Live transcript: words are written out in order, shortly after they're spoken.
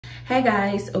Hey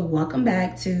guys, welcome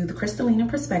back to the Crystalina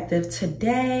Perspective.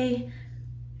 Today,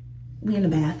 we in the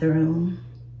bathroom.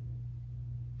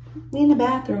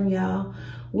 Y'all.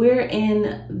 We're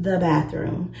in the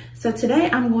bathroom. So today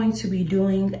I'm going to be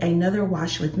doing another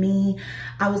wash with me.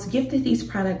 I was gifted these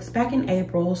products back in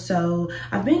April, so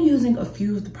I've been using a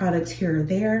few of the products here or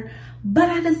there, but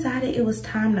I decided it was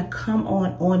time to come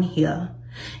on here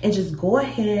and just go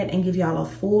ahead and give y'all a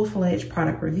full-fledged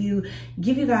product review,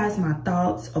 give you guys my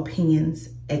thoughts, opinions,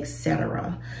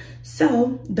 etc.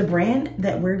 So the brand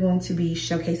that we're going to be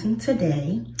showcasing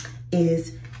today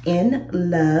is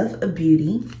Enlove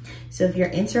Beauty. So if you're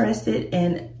interested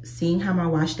in seeing how my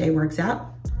wash day works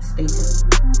out, stay tuned.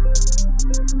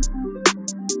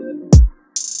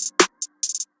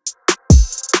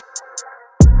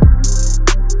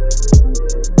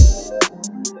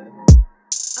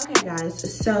 Okay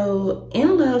guys, so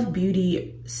Enlove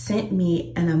Beauty sent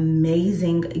me an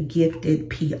amazing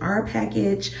gifted PR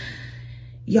package.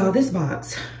 Y'all, this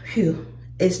box, phew,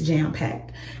 it's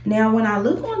jam-packed. Now, when I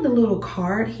look on the little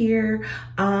card here,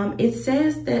 it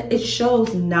says that it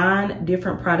shows 9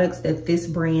 different products that this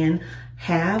brand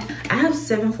have. I have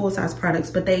 7 full-size products,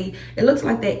 but it looks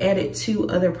like they added 2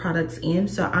 other products in,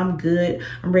 so I'm good.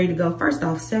 I'm ready to go. First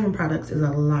off, 7 products is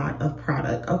a lot of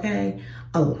product, okay?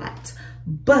 A lot.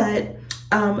 But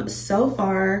so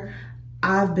far,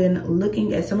 I've been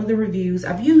looking at some of the reviews.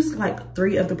 I've used like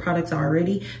 3 of the products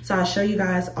already, so I'll show you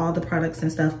guys all the products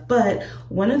and stuff. But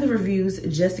one of the reviews,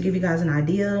 just to give you guys an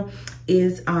idea,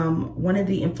 is one of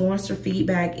the influencer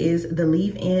feedback is the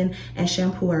leave-in and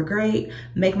shampoo are great,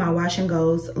 make my wash and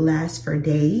goes last for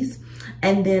days.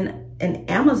 And then an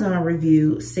Amazon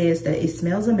review says that it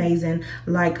smells amazing,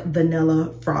 like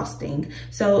vanilla frosting.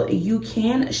 So you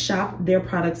can shop their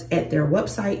products at their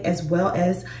website as well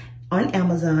as on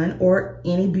Amazon or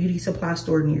any beauty supply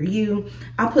store near you.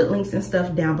 I'll put links and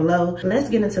stuff down below. Let's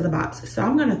get into the box. So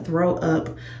I'm gonna throw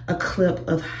up a clip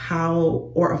of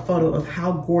or a photo of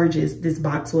how gorgeous this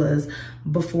box was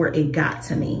before it got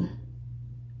to me.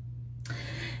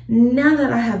 Now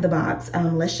that I have the box,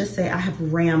 let's just say I have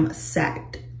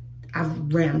ransacked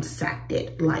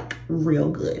it like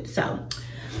real good. So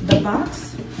the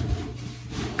box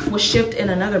was shipped in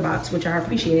another box, which I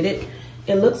appreciated.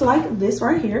 It looks like this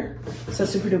right here. So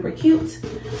super duper cute.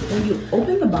 When you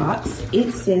open the box,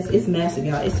 it says, it's massive,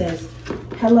 y'all. It says,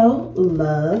 hello,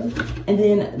 love. And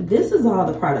then this is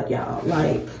all the product, y'all.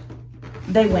 Like,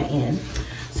 they went in.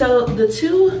 So the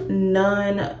 2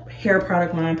 non-hair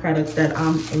product line products that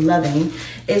I'm loving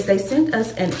is they sent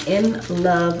us an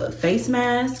Enlove face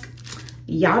mask.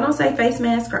 Y'all don't say face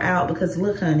masks are out because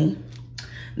look, honey,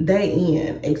 they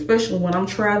in, especially when I'm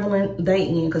traveling, they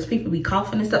in, because people be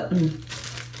coughing and stuff.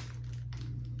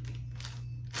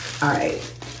 All right.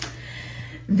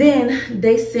 Then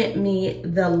they sent me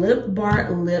the Lip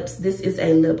Bar Lips. This is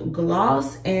a lip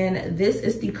gloss, and this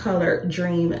is the color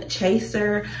Dream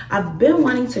Chaser. I've been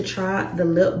wanting to try the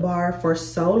Lip Bar for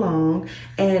so long,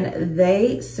 and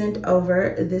they sent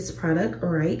over this product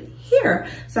right here.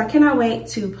 So I cannot wait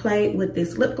to play with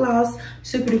this lip gloss.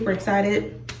 Super duper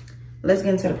excited. Let's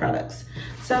get into the products.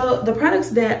 So the products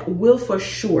that will for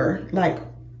sure,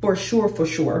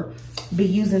 be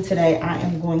using today, I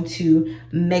am going to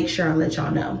make sure I let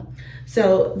y'all know.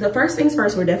 So the first things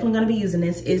first, we're definitely gonna be using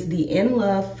this is the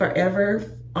Enlove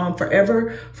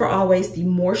Forever for Always, the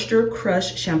Moisture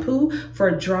Crush Shampoo.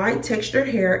 For dry textured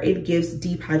hair, it gives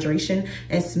deep hydration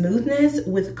and smoothness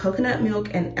with coconut milk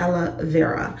and aloe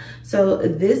vera. So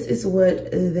this is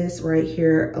what this right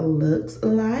here looks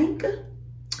like.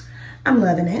 I'm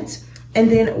loving it.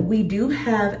 And then we do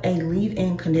have a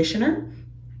leave-in conditioner,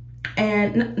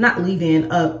 and not leave-in,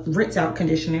 rinse out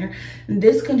conditioner.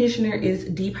 This conditioner is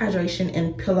deep hydration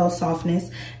and pillow softness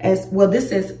as well.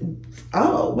 This is,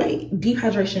 oh wait, deep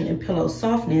hydration and pillow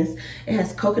softness. It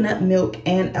has coconut milk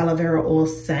and aloe vera oil,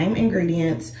 same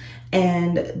ingredients.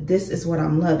 And this is what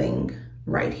I'm loving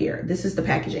right here. This is the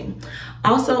packaging.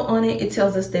 Also on it, it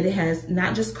tells us that it has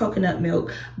not just coconut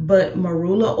milk, but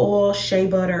marula oil, shea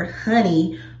butter,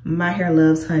 honey. My hair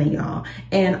loves honey, y'all,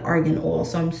 and argan oil.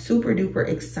 So I'm super duper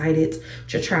excited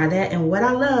to try that. And what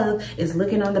I love is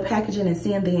looking on the packaging and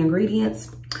seeing the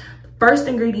ingredients. First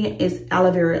ingredient is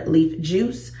aloe vera leaf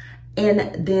juice.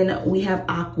 And then we have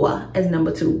aqua as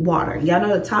number 2, water. Y'all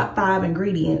know the top 5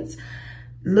 ingredients.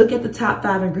 Look at the top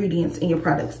 5 ingredients in your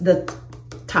products. The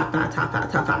top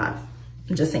five.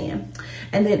 I'm just saying.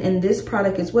 And then in this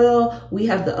product as well, we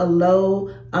have the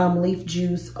aloe leaf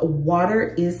juice.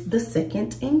 Water is the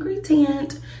second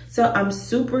ingredient. So I'm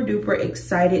super duper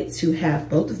excited to have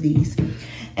both of these.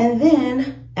 And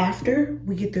then after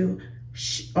we get through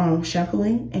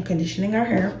shampooing and conditioning our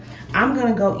hair, I'm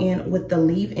gonna go in with the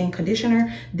leave-in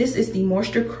conditioner. This is the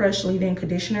Moisture Crush leave-in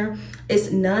conditioner.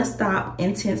 It's non-stop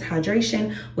intense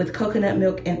hydration with coconut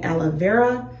milk and aloe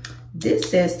vera. This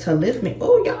says to lift me.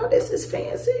 Oh y'all, this is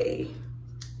fancy.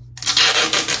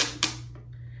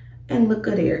 And look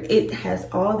at there, it has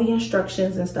all the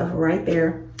instructions and stuff right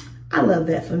there. I love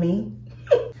that for me.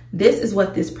 This is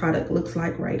what this product looks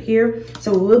like right here.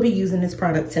 So we'll be using this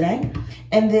product today.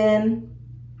 And then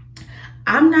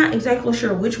I'm not exactly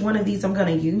sure which one of these I'm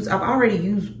gonna use. I've already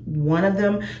used one of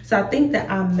them. So I think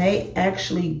that I may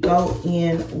actually go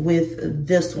in with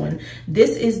this one.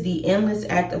 This is the Endless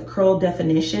Active Curl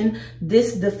Definition.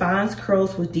 This defines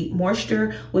curls with deep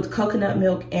moisture with coconut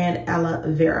milk and aloe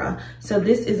vera. So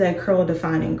this is a curl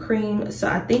defining cream. So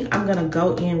I think I'm gonna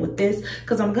go in with this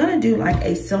because I'm gonna do like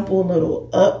a simple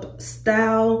little up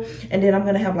style. And then I'm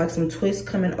gonna have like some twists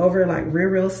coming over, like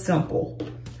real simple.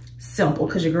 Simple,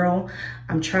 because your girl,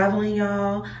 I'm traveling,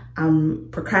 y'all. I'm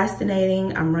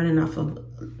procrastinating. I'm running off of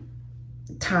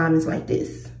time. Is like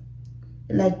this.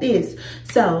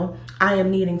 So I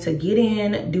am needing to get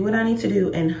in, do what I need to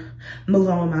do, and move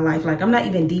on with my life. Like, I'm not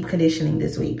even deep conditioning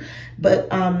this week. But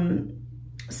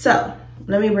so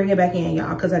let me bring it back in,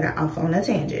 y'all, because I got off on a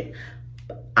tangent.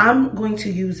 I'm going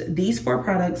to use these 4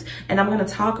 products, and I'm going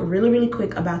to talk really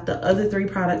quick about the other 3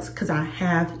 products because I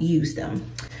have used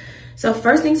them. So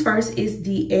first things first is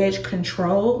the Edge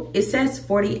Control. It says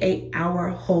 48-hour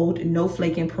hold, no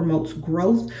flaking, promotes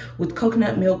growth with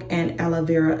coconut milk and aloe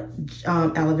vera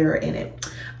in it.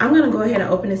 I'm gonna go ahead and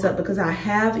open this up because I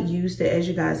have used it, as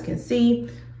you guys can see.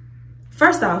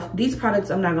 First off, these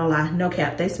products, I'm not gonna lie, no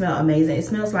cap, they smell amazing. It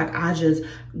smells like I just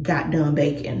got done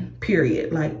baking,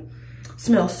 period. Like,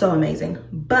 smells so amazing.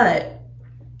 But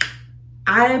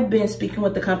I've been speaking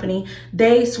with the company.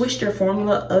 They switched their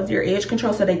formula of their Edge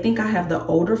Control, so they think I have the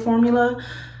older formula.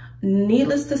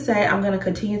 Needless to say, I'm gonna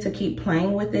continue to keep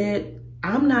playing with it.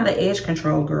 I'm not an Edge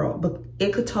Control girl, but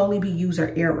it could totally be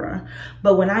user error.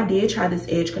 But when I did try this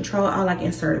Edge Control, I'll like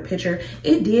insert a picture.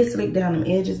 It did slick down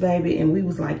them edges, baby, and we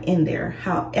was like in there.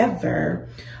 However,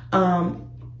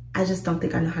 I just don't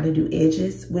think I know how to do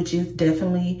edges, which is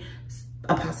definitely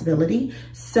a possibility.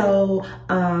 So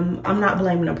I'm not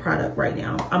blaming the product right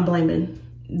now. I'm blaming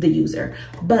the user.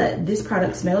 But this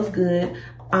product smells good.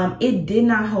 It did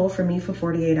not hold for me for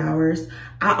 48 hours.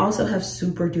 I also have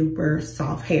super duper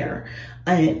soft hair.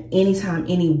 And anytime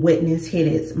any wetness hit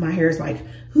it, my hair is like,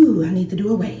 ooh, I need to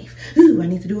do a wave. Ooh, I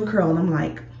need to do a curl. And I'm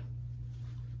like,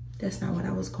 that's not what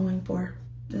I was going for.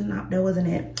 That wasn't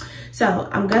it. So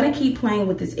I'm gonna keep playing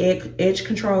with this Edge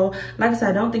Control. Like I said,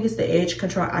 I don't think it's the Edge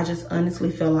Control. I just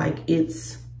honestly feel like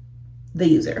it's the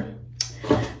user.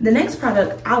 The next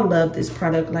product, I love this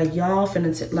product. Like, y'all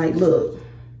finna like, look,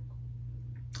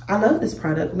 I love this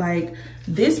product. Like,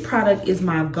 this product is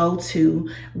my go-to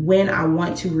when I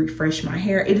want to refresh my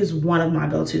hair. It is one of my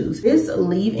go-tos. This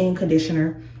leave-in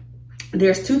conditioner,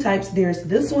 there's 2 types. There's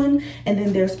this one, and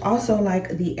then there's also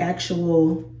like the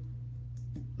actual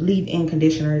leave-in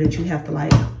conditioner that you have to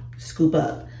like scoop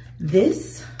up.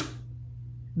 This,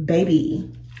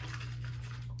 baby,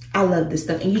 I love this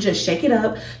stuff. And you just shake it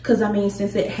up, because I mean,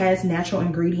 since it has natural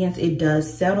ingredients, it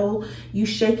does settle. You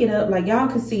shake it up. Like, y'all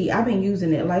can see, I've been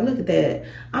using it. Like, look at that.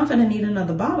 I'm gonna need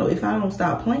another bottle if I don't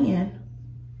stop playing.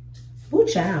 Ooh,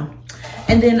 child.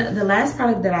 And then the last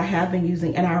product that I have been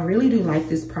using, and I really do like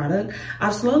this product,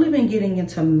 I've slowly been getting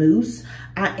into mousse.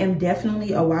 I am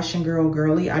definitely a washing girl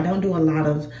girly. I don't do a lot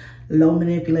of low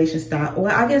manipulation style.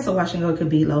 Well, I guess a washing girl could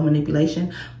be low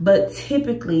manipulation, but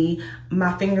typically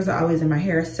my fingers are always in my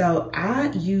hair. So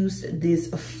I used this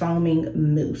foaming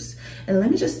mousse. And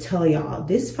let me just tell y'all,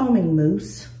 this foaming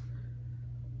mousse,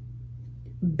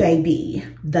 baby,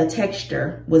 the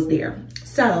texture was there.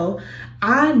 So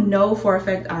I know for a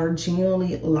fact I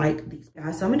genuinely like these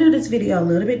guys. So I'm gonna do this video a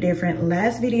little bit different.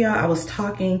 Last video I was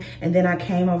talking and then I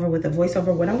came over with a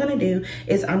voiceover. What I'm gonna do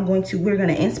is we're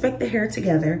gonna inspect the hair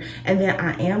together, and then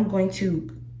I am going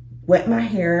to wet my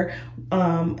hair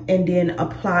and then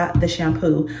apply the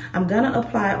shampoo. I'm gonna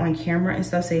apply it on camera and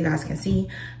stuff so you guys can see.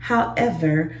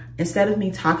 However, instead of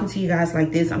me talking to you guys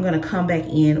like this, I'm gonna come back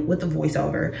in with the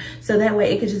voiceover. So that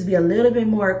way it could just be a little bit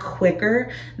more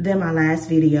quicker than my last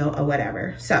video or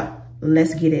whatever. So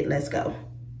let's get it, let's go.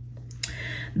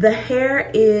 The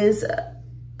hair is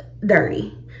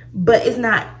dirty, but it's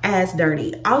not as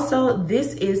dirty. Also,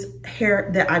 this is hair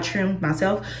that I trimmed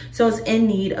myself, so it's in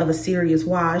need of a serious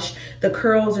wash. The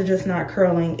curls are just not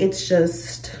curling. It's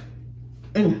just,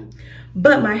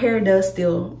 but my hair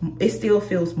still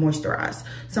feels moisturized.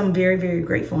 So I'm very, very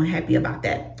grateful and happy about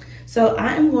that. So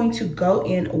I am going to go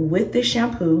in with this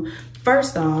shampoo.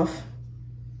 First off,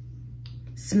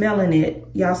 smelling it.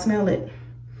 Y'all smell it?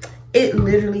 It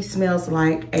literally smells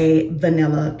like a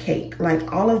vanilla cake.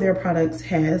 Like all of their products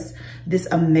has this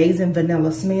amazing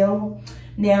vanilla smell.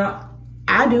 Now,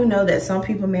 I do know that some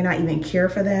people may not even care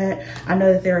for that. I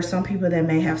know that there are some people that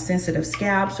may have sensitive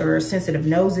scalps or sensitive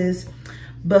noses,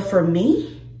 but for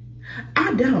me,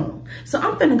 I don't. So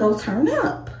I'm gonna go turn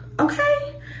up,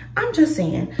 okay? I'm just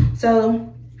saying. So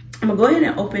I'm gonna go ahead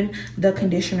and open the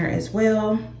conditioner as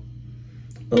well.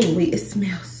 Oh, it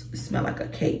smells like a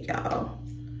cake, y'all.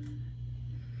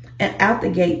 And out the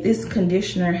gate, this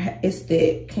conditioner is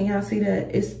thick. Can y'all see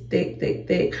that? It's thick, thick,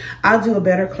 thick. I'll do a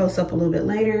better close-up a little bit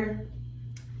later.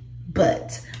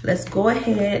 But let's go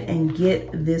ahead and get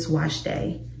this wash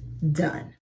day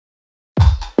done.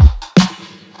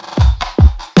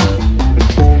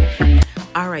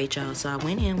 All right, y'all, so I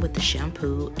went in with the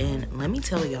shampoo, and let me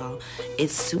tell y'all,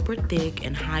 it's super thick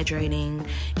and hydrating.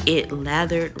 It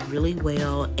lathered really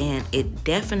well, and it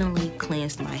definitely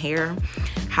cleansed my hair.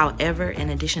 However, in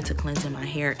addition to cleansing my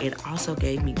hair, it also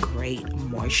gave me great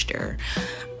moisture.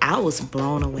 I was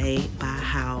blown away by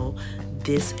how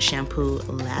this shampoo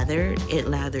lathered. It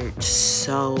lathered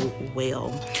so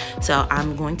well. So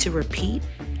I'm going to repeat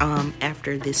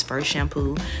after this first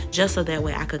shampoo, just so that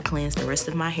way I could cleanse the rest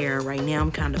of my hair. Right now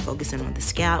I'm kind of focusing on the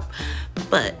scalp,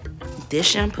 but this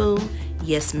shampoo,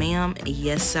 yes ma'am,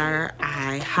 yes sir,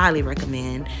 I highly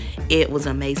recommend. It was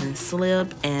amazing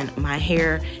slip, and my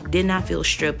hair did not feel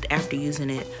stripped after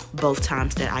using it both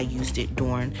times that I used it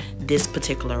during this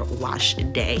particular wash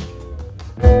day.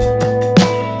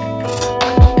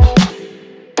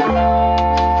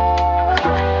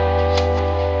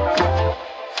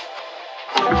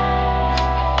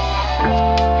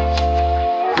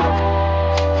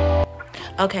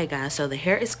 Okay guys, so the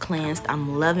hair is cleansed.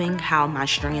 I'm loving how my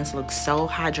strands look so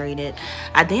hydrated.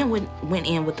 I then went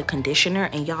in with the conditioner,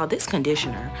 and y'all, this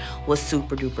conditioner was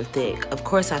super duper thick. Of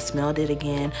course I smelled it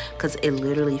again because it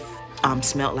literally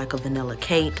smelled like a vanilla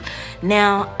cake.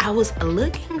 Now I was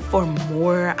looking for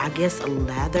more, I guess,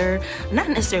 lather, not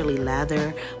necessarily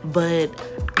lather, but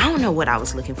I don't know what I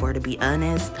was looking for, to be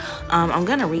honest. I'm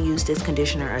gonna reuse this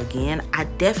conditioner again. I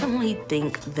definitely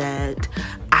think that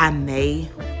I may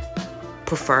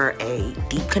prefer a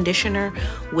deep conditioner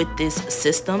with this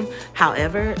system.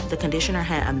 However, the conditioner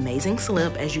had amazing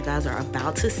slip, as you guys are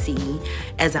about to see.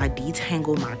 As I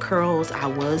detangle my curls, I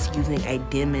was using a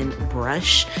Demon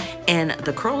brush, and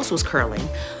the curls was curling.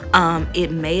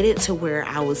 It made it to where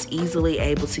I was easily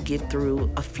able to get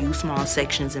through a few small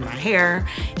sections in my hair,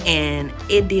 and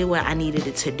it did what I needed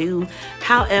it to do.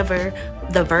 However,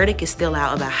 the verdict is still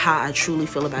out about how I truly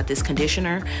feel about this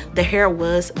conditioner. The hair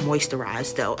was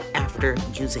moisturized though after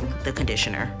using the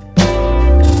conditioner.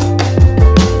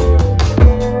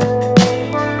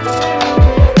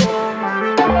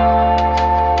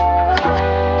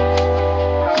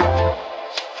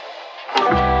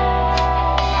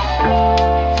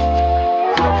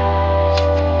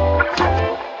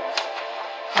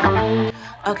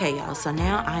 Okay y'all, so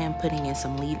now I am putting in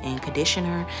some leave-in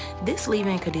conditioner. This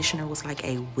leave-in conditioner was like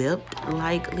a whipped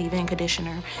like leave-in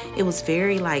conditioner. It was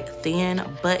very like thin,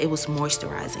 but it was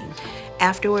moisturizing.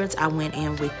 Afterwards, I went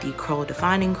in with the curl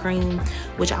defining cream,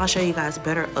 which I'll show you guys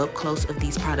better up close of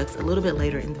these products a little bit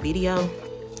later in the video.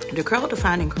 The curl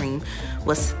defining cream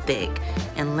was thick,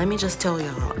 and let me just tell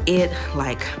y'all, it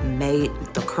like made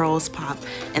the curls pop,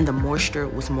 and the moisture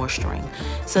was moisturizing.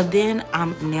 So then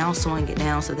I'm now slowing it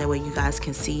down so that way you guys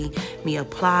can see me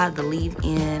apply the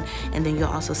leave-in, and then you'll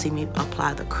also see me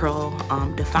apply the curl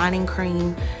defining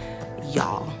cream.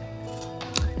 Y'all,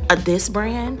 this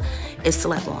brand is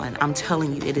slept on. I'm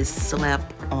telling you, it is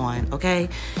slept on, okay?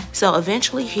 So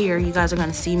eventually here, you guys are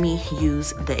gonna see me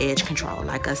use the edge control.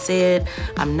 Like I said,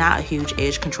 I'm not a huge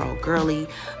edge control girly.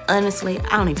 Honestly,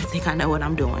 I don't even think I know what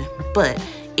I'm doing, but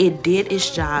it did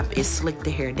its job. It slicked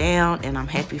the hair down, and I'm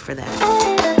happy for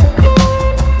that.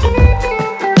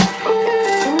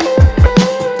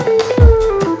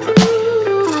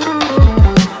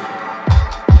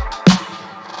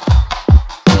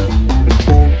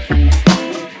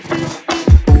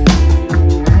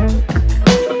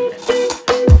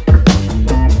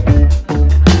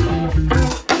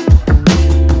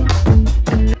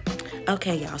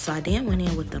 Okay y'all, so I then went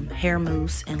in with the hair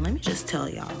mousse, and let me just tell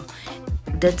y'all,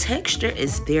 the texture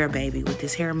is there, baby, with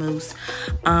this hair mousse.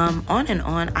 On and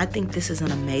on, I think this is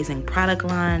an amazing product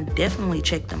line. Definitely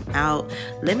check them out.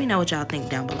 Let me know what y'all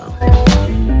think down below.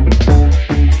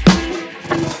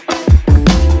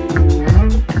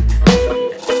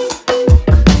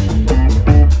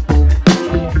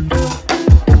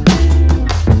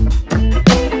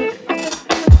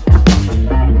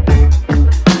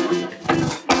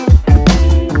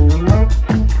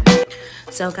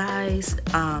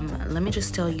 let me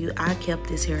just tell you, I kept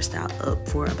this hairstyle up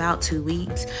for about 2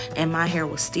 weeks and my hair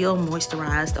was still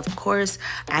moisturized. Of course,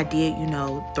 I did, you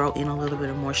know, throw in a little bit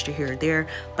of moisture here or there,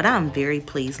 but I'm very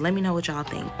pleased. Let me know what y'all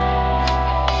think.